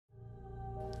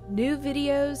New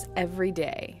videos every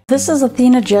day. This is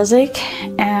Athena Jezik,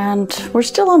 and we're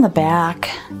still on the back,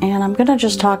 and I'm going to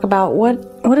just talk about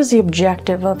what is the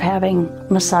objective of having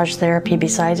massage therapy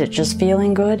besides it just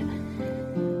feeling good.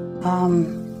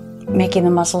 Making the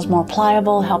muscles more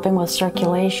pliable, helping with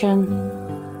circulation.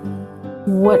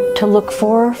 What to look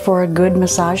for a good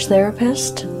massage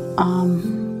therapist.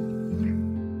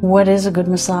 What is a good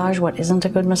massage, what isn't a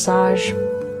good massage.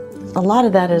 A lot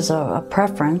of that is a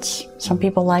preference. Some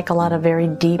people like a lot of very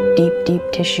deep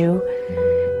tissue,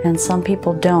 and some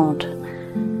people don't.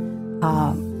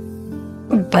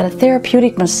 But a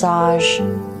therapeutic massage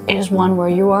is one where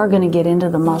you are going to get into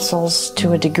the muscles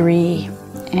to a degree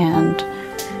and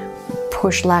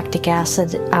push lactic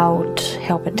acid out,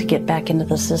 help it to get back into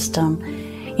the system,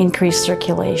 increase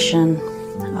circulation,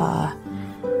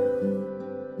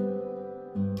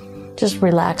 just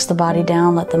relax the body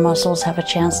down, let the muscles have a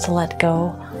chance to let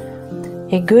go.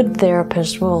 A good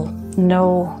therapist will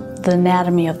know the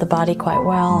anatomy of the body quite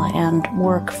well and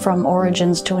work from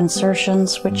origins to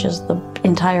insertions, which is the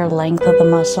entire length of the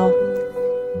muscle.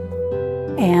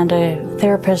 And a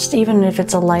therapist, even if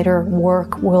it's a lighter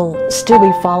work, will still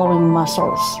be following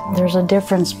muscles. There's a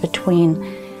difference between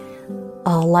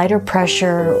lighter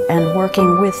pressure and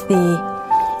working with the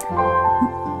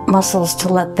muscles to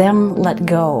let them let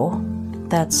go.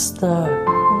 That's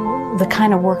the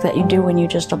kind of work that you do when you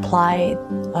just apply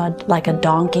like a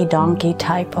donkey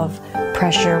type of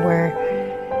pressure,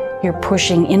 where you're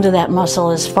pushing into that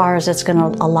muscle as far as it's going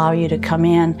to allow you to come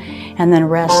in, and then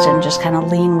rest and just kind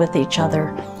of lean with each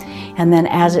other. And then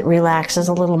as it relaxes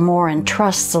a little more and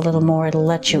trusts a little more, it'll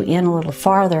let you in a little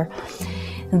farther.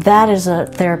 That is a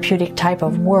therapeutic type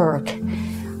of work.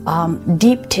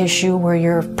 Deep tissue, where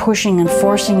you're pushing and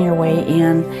forcing your way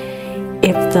in,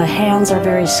 if the hands are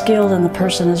very skilled and the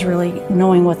person is really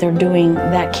knowing what they're doing,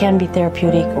 that can be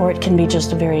therapeutic, or it can be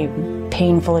just a very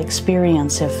painful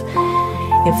experience if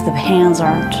the hands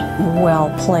aren't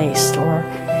well placed, or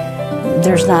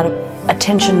there's not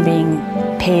attention being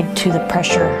paid to the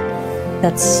pressure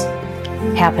that's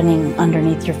happening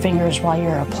underneath your fingers while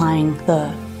you're applying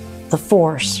the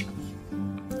force.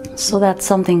 So that's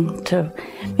something to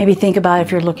maybe think about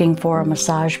if you're looking for a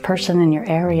massage person in your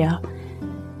area.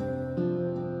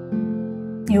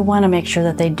 You want to make sure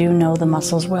that they do know the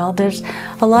muscles well. There's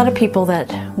a lot of people that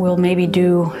will maybe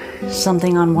do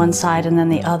something on one side and then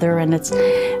the other, and it's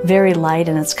very light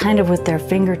and it's kind of with their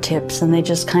fingertips, and they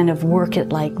just kind of work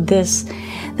it like this.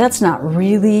 That's not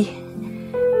really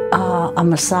a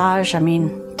massage. I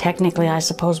mean, technically, I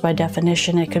suppose by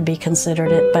definition it could be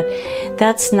considered it, but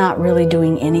that's not really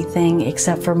doing anything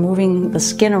except for moving the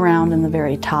skin around in the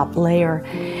very top layer.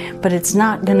 But it's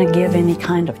not going to give any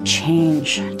kind of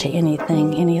change to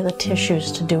anything, any of the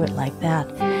tissues, to do it like that.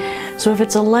 So if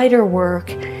it's a lighter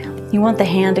work, you want the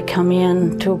hand to come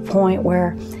in to a point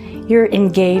where you're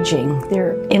engaging,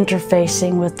 you're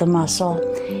interfacing with the muscle.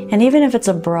 And even if it's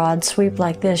a broad sweep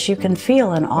like this, you can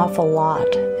feel an awful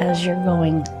lot as you're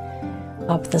going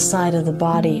up the side of the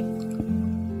body.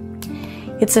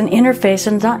 It's an interface,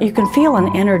 and you can feel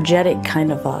an energetic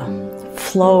kind of a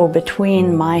flow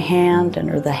between my hand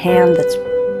or the hand that's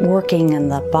working in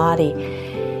the body.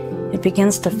 It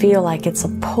begins to feel like it's a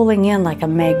pulling in, like a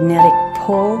magnetic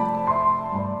pull,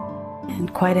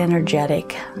 and quite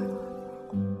energetic.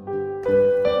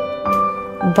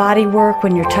 Body work,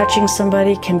 when you're touching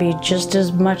somebody, can be just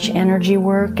as much energy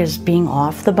work as being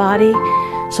off the body,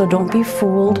 so don't be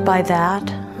fooled by that.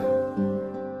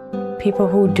 People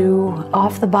who do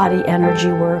off-the-body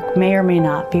energy work may or may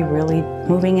not be really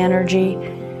moving energy.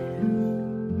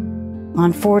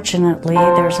 Unfortunately,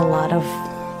 there's a lot of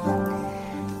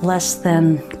less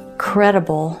than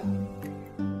credible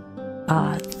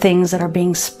things that are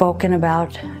being spoken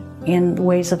about in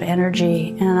ways of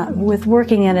energy. And with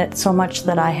working in it so much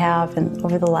that I have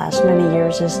over the last many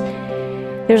years,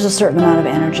 there's a certain amount of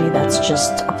energy that's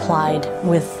just applied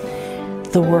with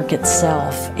the work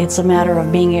itself. It's a matter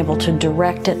of being able to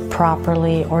direct it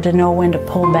properly, or to know when to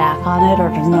pull back on it, or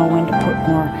to know when to put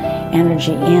more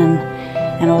energy in.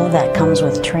 And all of that comes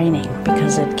with training,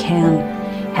 because it can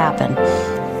happen.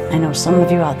 I know some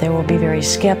of you out there will be very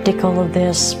skeptical of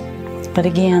this, but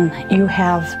again, you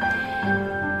have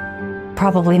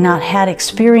probably not had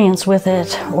experience with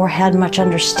it or had much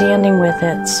understanding with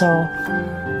it, so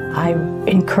I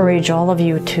encourage all of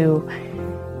you to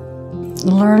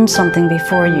learn something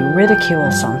before you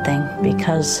ridicule something,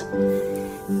 because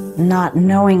not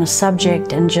knowing a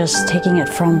subject and just taking it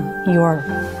from your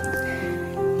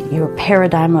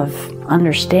paradigm of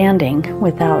understanding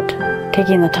without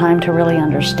taking the time to really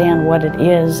understand what it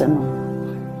is and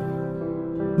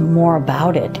more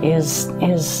about it is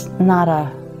not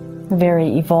a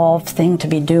very evolved thing to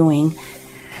be doing.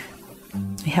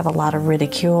 We have a lot of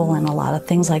ridicule and a lot of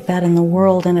things like that in the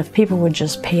world, and if people would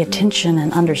just pay attention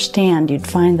and understand, you'd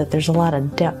find that there's a lot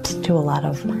of depth to a lot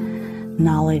of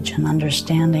knowledge and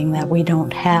understanding that we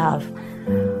don't have.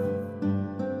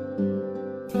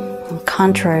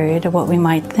 Contrary to what we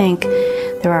might think,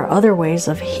 there are other ways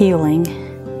of healing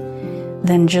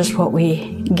than just what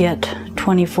we get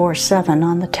 24/7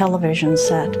 on the television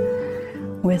set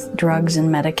with drugs and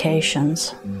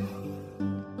medications.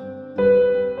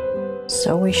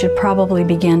 So we should probably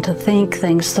begin to think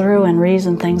things through and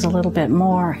reason things a little bit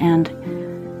more and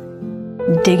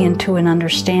dig into an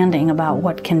understanding about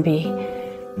what can be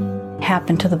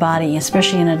happen to the body,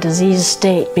 especially in a diseased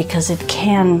state, because it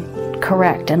can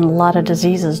correct, and a lot of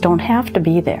diseases don't have to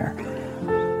be there.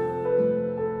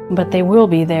 But they will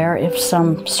be there if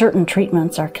some certain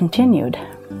treatments are continued.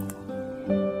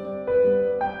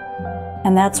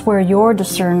 And that's where your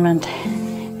discernment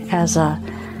as a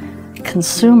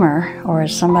consumer or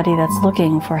as somebody that's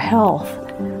looking for health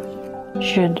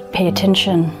should pay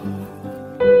attention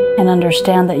and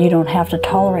understand that you don't have to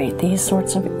tolerate these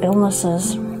sorts of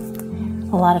illnesses.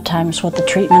 A lot of times what the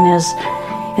treatment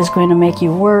is going to make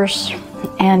you worse,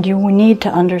 and you need to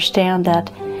understand that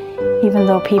even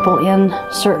though people in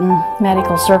certain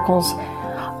medical circles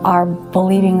are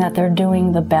believing that they're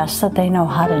doing the best that they know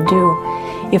how to do,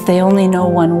 if they only know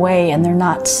one way and they're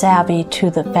not savvy to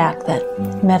the fact that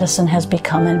medicine has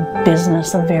become a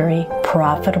business, a very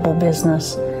profitable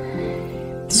business,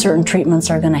 certain treatments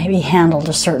are going to be handled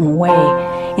a certain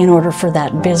way in order for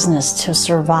that business to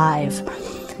survive.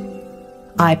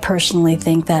 I personally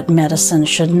think that medicine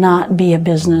should not be a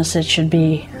business. It should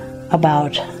be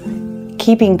about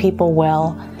keeping people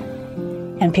well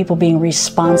and people being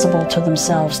responsible to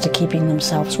themselves to keeping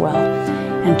themselves well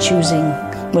and choosing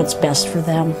what's best for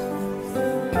them.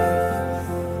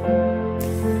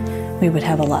 We would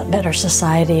have a lot better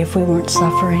society if we weren't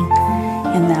suffering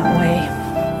in that way.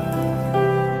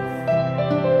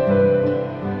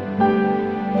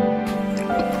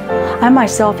 I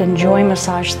myself enjoy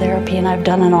massage therapy, and I've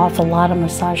done an awful lot of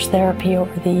massage therapy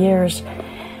over the years,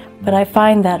 but I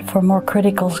find that for more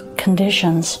critical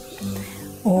conditions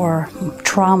or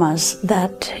traumas,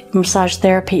 that massage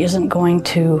therapy isn't going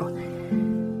to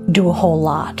do a whole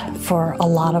lot for a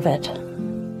lot of it.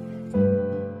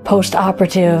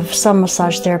 Post-operative, some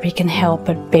massage therapy can help,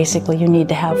 but basically you need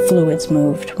to have fluids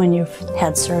moved when you've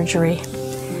had surgery.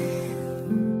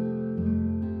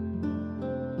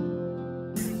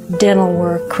 Dental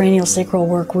work, craniosacral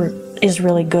work is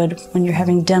really good when you're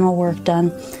having dental work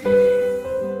done.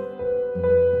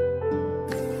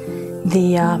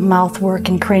 The mouth work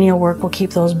and cranial work will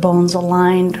keep those bones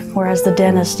aligned, whereas the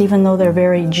dentist, even though they're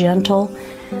very gentle,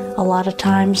 a lot of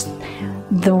times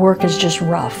the work is just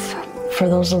rough for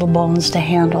those little bones to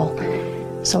handle.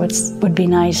 So it would be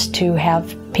nice to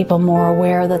have people more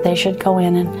aware that they should go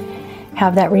in and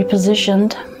have that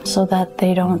repositioned so that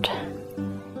they don't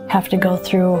have to go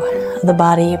through the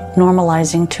body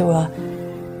normalizing to a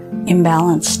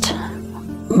imbalanced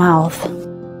mouth.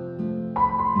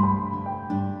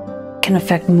 Can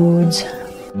affect moods,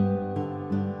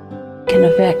 can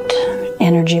affect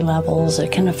energy levels,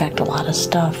 it can affect a lot of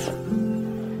stuff.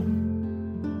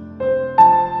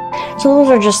 So those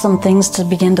are just some things to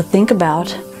begin to think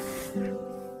about.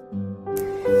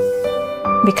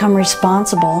 Become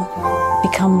responsible,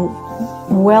 become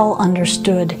well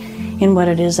understood in what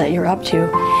it is that you're up to.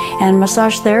 And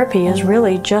massage therapy is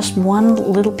really just one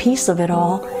little piece of it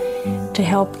all to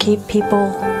help keep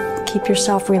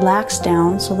yourself relaxed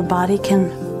down so the body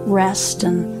can rest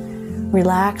and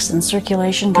relax and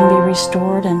circulation can be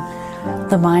restored and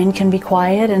the mind can be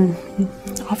quiet, and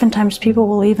oftentimes people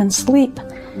will even sleep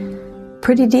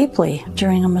pretty deeply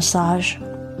during a massage.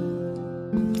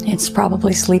 It's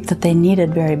probably sleep that they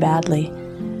needed very badly.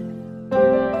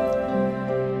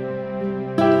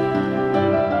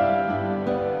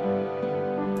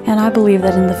 And I believe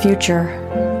that in the future,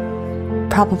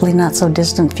 probably not so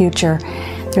distant future,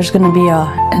 there's going to be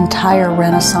an entire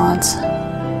renaissance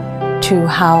to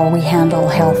how we handle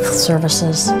health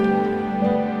services.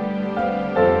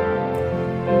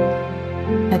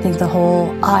 I think the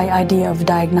whole idea of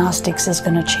diagnostics is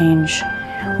going to change.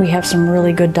 We have some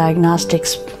really good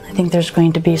diagnostics. I think there's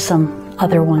going to be some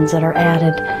other ones that are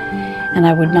added, and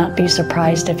I would not be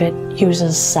surprised if it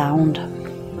uses sound.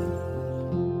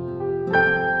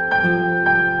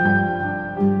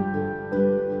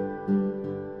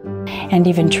 And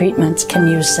even treatments can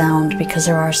use sound because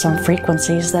there are some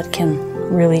frequencies that can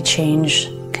really change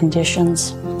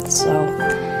conditions. So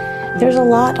there's a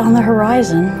lot on the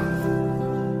horizon.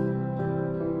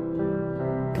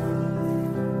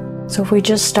 So if we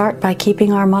just start by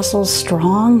keeping our muscles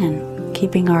strong and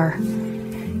keeping our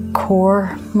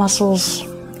core muscles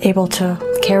able to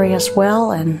carry us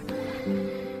well, and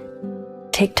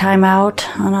take time out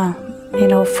on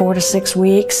a 4 to 6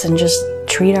 weeks and just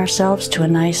treat ourselves to a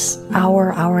nice hour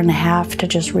and a half to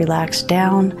just relax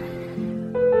down.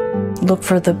 Look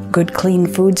for the good clean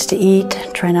foods to eat.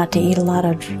 Try not to eat a lot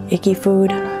of icky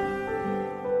food,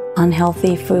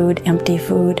 unhealthy food, empty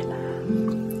food.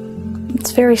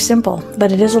 It's very simple,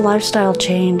 but it is a lifestyle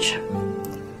change.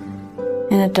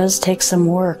 And it does take some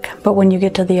work, but when you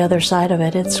get to the other side of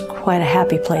it, it's quite a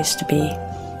happy place to be.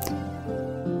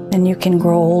 And you can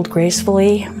grow old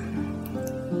gracefully.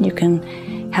 You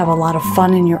can have a lot of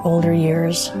fun in your older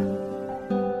years.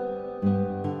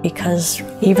 Because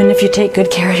even if you take good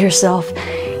care of yourself,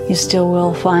 you still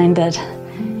will find that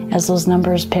as those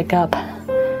numbers pick up,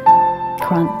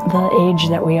 the age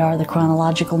that we are, the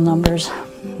chronological numbers,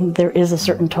 there is a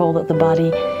certain toll that the body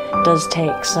does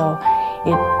take. So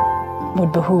it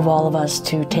would behoove all of us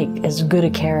to take as good a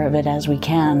care of it as we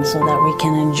can so that we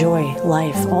can enjoy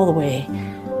life all the way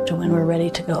to when we're ready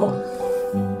to go.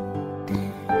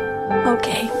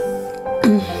 Okay.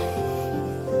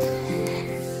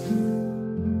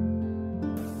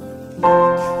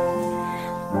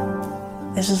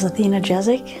 This is Athena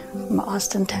Jezik from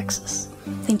Austin, Texas.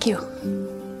 Thank you.